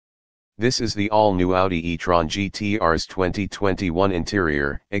This is the all-new Audi e-tron GT RS 2021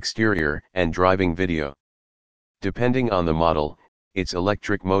 interior, exterior, and driving video. Depending on the model, its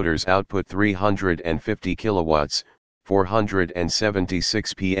electric motors output 350 kilowatts,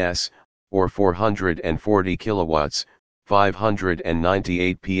 476 PS, or 440 kilowatts,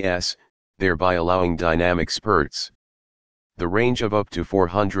 598 PS, thereby allowing dynamic spurts. The range of up to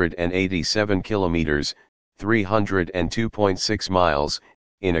 487 kilometers, 302.6 miles,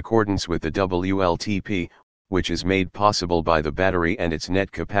 in accordance with the WLTP, which is made possible by the battery and its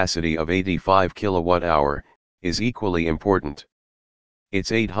net capacity of 85 kWh, is equally important.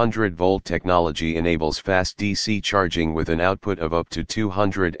 Its 800-volt technology enables fast DC charging with an output of up to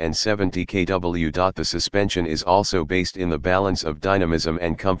 270 kW. The suspension is also based in the balance of dynamism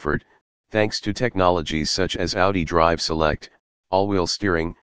and comfort, thanks to technologies such as Audi Drive Select, all-wheel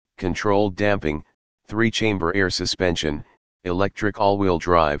steering, controlled damping, 3-chamber air suspension, electric all-wheel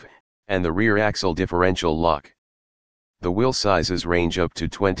drive, and the rear axle differential lock. The wheel sizes range up to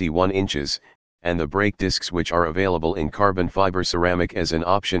 21 inches, and the brake discs, which are available in carbon fiber ceramic as an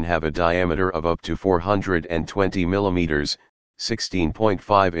option, have a diameter of up to 420 mm,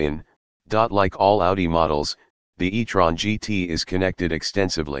 16.5 in. Like all Audi models, the e-tron GT is connected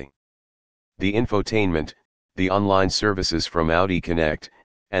extensively. The infotainment, the online services from Audi Connect,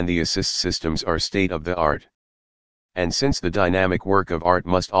 and the assist systems are state-of-the-art. And since the dynamic work of art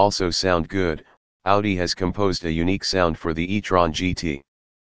must also sound good, Audi has composed a unique sound for the e-tron GT.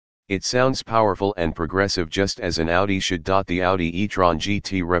 It sounds powerful and progressive, just as an Audi should. The Audi e-tron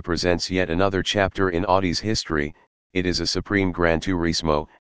GT represents yet another chapter in Audi's history. It is a supreme Gran Turismo,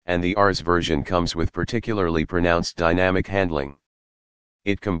 and the RS version comes with particularly pronounced dynamic handling.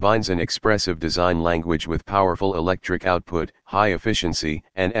 It combines an expressive design language with powerful electric output, high efficiency,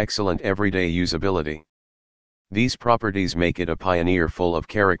 and excellent everyday usability. These properties make it a pioneer full of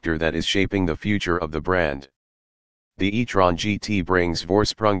character that is shaping the future of the brand. The e-tron GT brings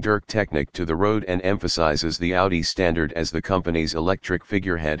Vorsprung der Technik to the road and emphasizes the Audi standard as the company's electric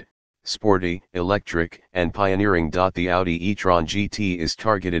figurehead, sporty, electric, and pioneering. The Audi e-tron GT is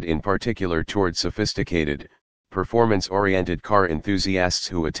targeted in particular toward sophisticated, performance-oriented car enthusiasts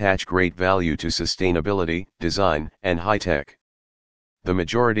who attach great value to sustainability, design, and high-tech. The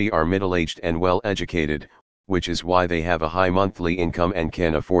majority are middle-aged and well-educated, which is why they have a high monthly income and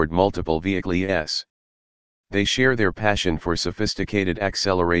can afford multiple vehicles. They share their passion for sophisticated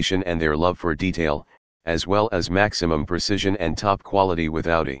acceleration and their love for detail, as well as maximum precision and top quality with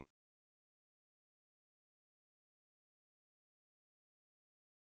Audi.